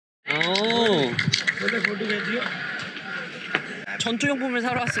전투용품을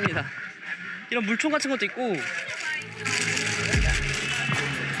사러 왔습니다. 이런 물총 같은 것도 있고.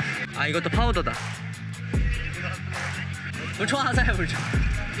 아, 이것도 파우더다. 물총 하나 사요, 물총.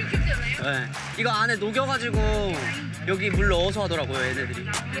 네. 이거 안에 녹여가지고 여기 물 넣어서 하더라고요, 얘네들이.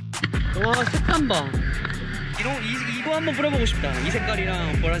 와, 색감 봐. 이거 한번 뿌려보고 싶다. 이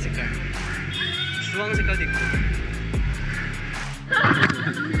색깔이랑 보라 색깔, 주황 색깔도 있고.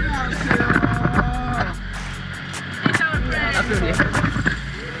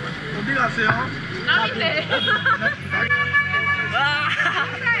 어디 가세요? 나한테.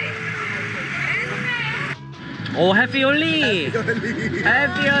 오, 해피 홀리.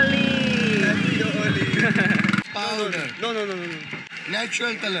 해피 홀리. Powder. No.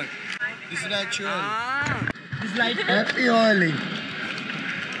 Natural color. This is natural. 아, It's like happy Holi.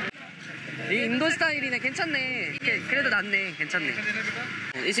 이 인도 스타일이네. 괜찮네. 그래도 낫네. 괜찮네.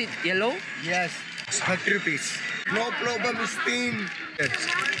 Is it yellow? Yes. It's 30 rupees. No problem. Steam. Yes.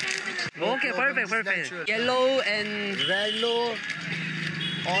 Okay, perfect. Yellow and Yellow,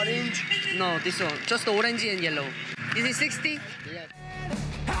 orange. no, this one. Just orange and yellow. Is it 60? Yes.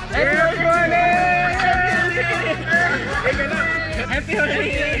 Happy Holi.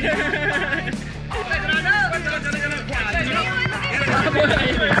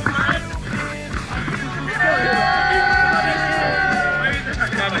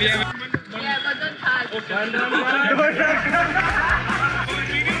 Yeah, but don't touch.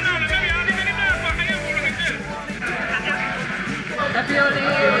 Happy Holi.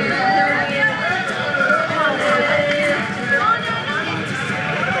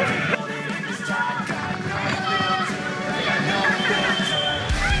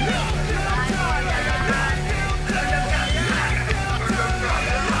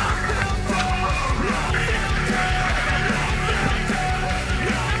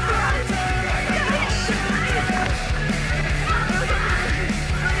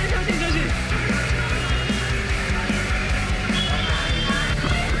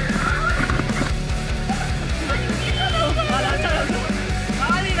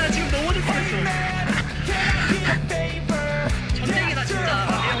 아니, 나 지금 너무 좋다 했어. 전쟁이다 진짜.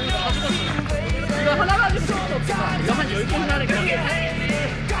 야, 오늘 다 죽었어. 이거 하나 가지고 죽을 수 없어. 이거 한 10개 하나 게.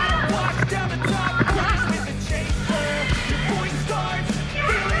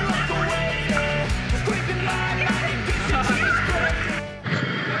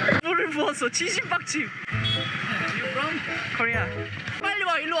 물을 부었어. 지심박침. 코리아. 빨리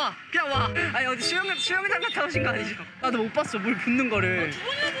와, 일로 와. 그냥 와. 아니, 어디 수영장 갔다 오신 거 아니죠? 나도 못 봤어, 물 붓는 거를.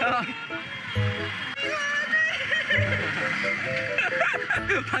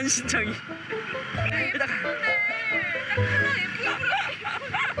 반신창이.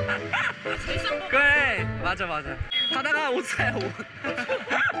 그래, 맞아. 가다가 옷 사요, 옷.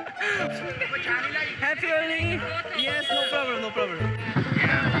 Happy Holi. Yes, no problem.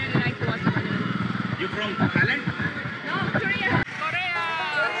 You from Thailand? No, Korea. Korea,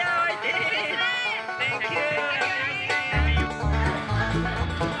 화이팅! Thank you.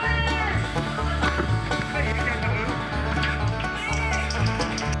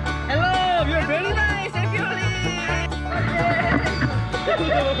 Hello, you're very nice. Happy Holi.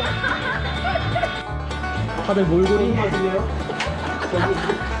 다들 몰골이 하시네요.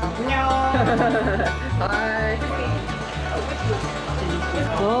 안녕. Hi.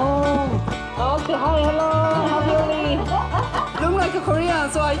 Okay, hi, hello. Happy Holi. Look like a Korean,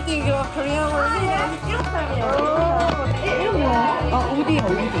 so I think you're Korean or 우디.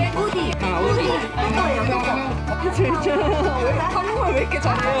 진짜. 한국말 왜 이렇게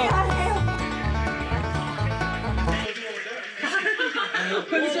잘해요?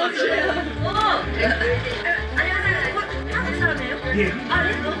 안녕하세요. 한국 사람이에요? 예. 아, 네?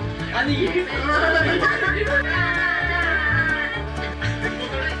 아니,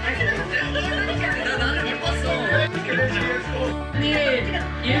 나는 못 봤어. 아니,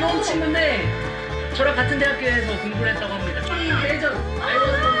 일본 친구인데 저랑 같은 대학교에서 공부를 했다고 합니다. 예전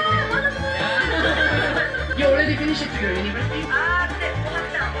You already finished your university? 아, 네.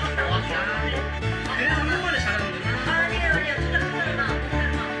 왔다. 그래서 한국말을 잘하는구나. 아니에요. 진짜 괜찮아.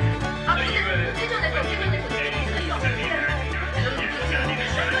 아, 근데 예전에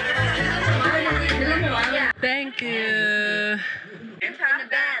Thank you.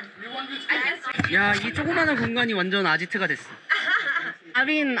 야, 이 조그마한 공간이 완전 아지트가 됐어.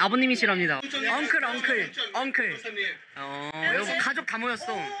 아빈 아버님이시랍니다. 엉클. 여기 가족 다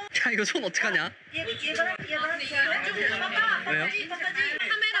모였어. 야, 이거 손 어떡하냐? 왜요?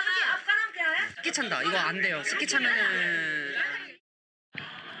 스키 찬다. 이거 안 돼요. 스키 차면은.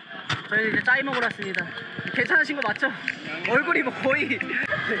 저희 이제 짜이 먹으러 왔습니다. 괜찮으신 거 맞죠? 얼굴이 뭐 거의.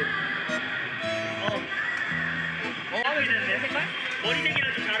 마음에 드는데 색깔?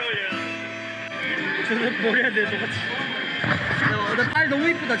 머리색이랑 좀 잘 어울려요. 저는 버려야 돼 똑같이. 너팔 너무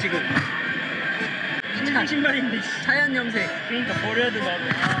이쁘다 지금. 흰색 신발인데. 자연 염색. 그러니까 버려야 돼 나도.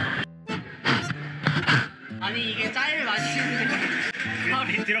 아니 이게 짜이를 마시는데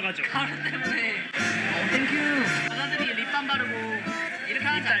가을이 들어가죠. 가루 때문에. 땡큐. 여자들이 립밤 바르고 이렇게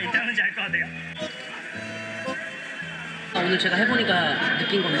하지 않고. 이따는지 알 것 같아요. 오늘 제가 해보니까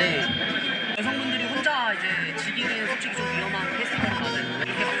느낀 건데 여성분들이 혼자 이제 지기는 솔직히 좀 위험한 페스티벌을 가는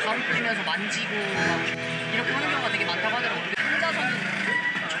이렇게 막 가루 뿌리면서 만지고 막 이렇게 하는 경우가 되게 많다고 하더라고요. 혼자서는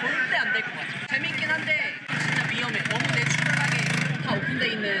절대 안 될 것 같아요. 재밌긴 한데 진짜 위험해. 너무 내추럴하게 다 오픈돼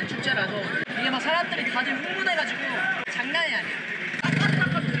있는 축제라서 이게 막 사람들이 다들 흥분해가지고 장난이 아니야.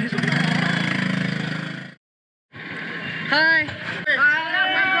 계속 나와. 하이.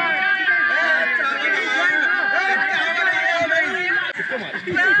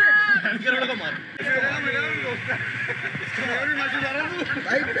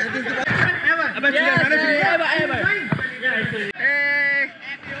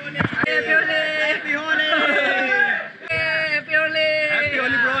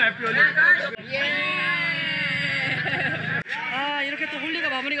 이렇게 또 홀리가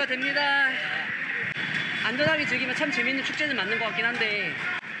마무리가 됩니다. 안전하게 즐기면 참 재밌는 축제는 맞는 것 같긴 한데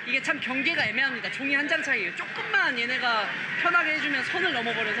이게 참 경계가 애매합니다. 종이 한 장 차이에요. 조금만 얘네가 편하게 해주면 선을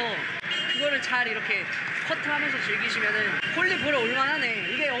넘어버려서 그거를 잘 이렇게 커트하면서 즐기시면은 홀리 보러 올만하네.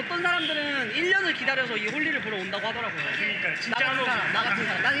 이게 어떤 사람들은 1년을 기다려서 이 홀리를 보러 온다고 하더라고요. 그러니까 진짜 나 같은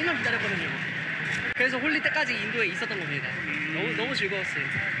사람. 난 1년 기다렸거든요. 그래서 홀리 때까지 인도에 있었던 겁니다. 너무 즐거웠어요.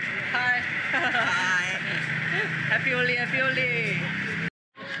 하이. 해피 홀리, 해피 홀리.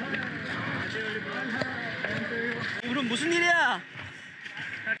 오늘 무슨 일이야?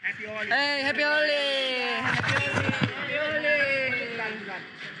 에이, 해피 홀리. 해피 홀리.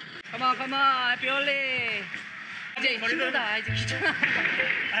 가만, 해피 홀리. 이제 힘들다. 이제 귀찮아.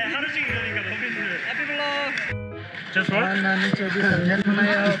 아니 하루 종일 이러니까 너무 힘들어요. 해피 블록. Just what?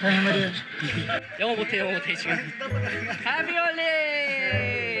 영어 못해 지금. 해피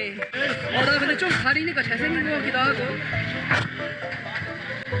홀리. 나 근데 좀 가리니까 잘생긴 것 같기도 하고.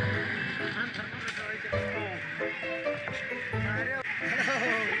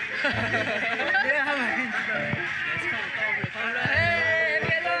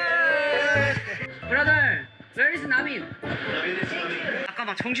 브라더, where is 나민? 아까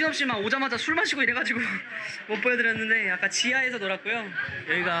막 정신없이 막 오자마자 술 마시고 이래가지고 못 보여드렸는데 아까 지하에서 놀았고요.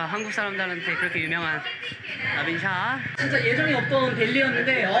 여기가 한국 사람들한테 그렇게 유명한 나빈샤. 진짜 예정이 없던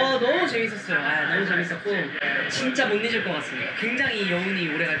델리였는데 너무 재밌었어요. 너무 재밌었고 진짜 못 잊을 것 같습니다. 굉장히 여운이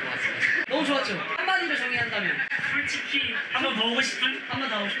오래갈 것 같습니다. 너무 좋았죠? 한마디로 정의한다면 솔직히 한 번 더 오고 싶은? 한 번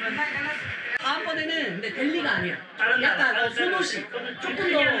더 하고 싶은? 다음번에는 근데 델리가 아니야. 다른 약간 나라, 소도시 조금 더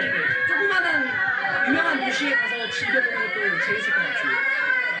조그만한 유명한 도시에 가서 즐겨보는 것도 재밌을 것 같습니다.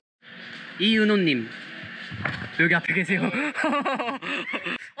 이은호님 여기 앞에 계세요.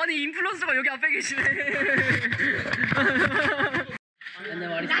 아니 인플루언서가 여기 앞에 계시네.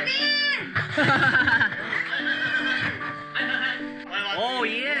 나빈! 오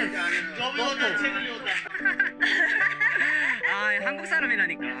예. 한국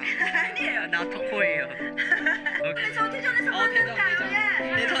사람이라니까. 아니에요. 나 덕후예요. 근데 저 대전에서 만났어요.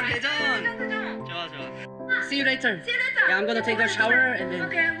 대전. 좋아. See you later. Yeah, I'm gonna take a shower and then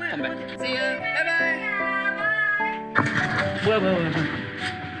come back. See you. Bye bye. 뭐야.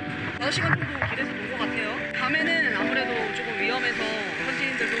 6시간 정도 길에서 논 것 같아요. 밤에는 아무래도 조금 위험해서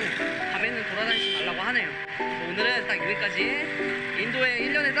현지인들도 밤에는 돌아다니지 말라고 하네요. 오늘은 딱 여기까지. 인도에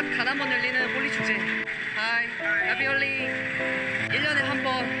 1년에 딱 단 한 번 열리는 홀리축제. 하이, 해피 홀리. 1년에 한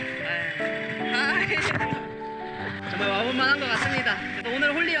번. 하이. 정말 와볼만한 것 같습니다. 그래서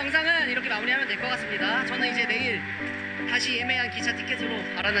오늘 홀리 영상은 이렇게 마무리하면 될 것 같습니다. 저는 이제 내일 다시 예매한 기차 티켓으로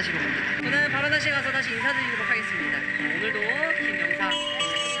바라나시로 갑니다. 저는 바라나시에 가서 다시 인사드리도록 하겠습니다. 오늘도 긴 영상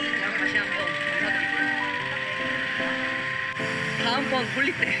다시 한번 감사드리고요. 다음번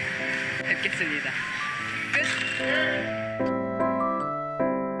홀리 때 뵙겠습니다. 끝!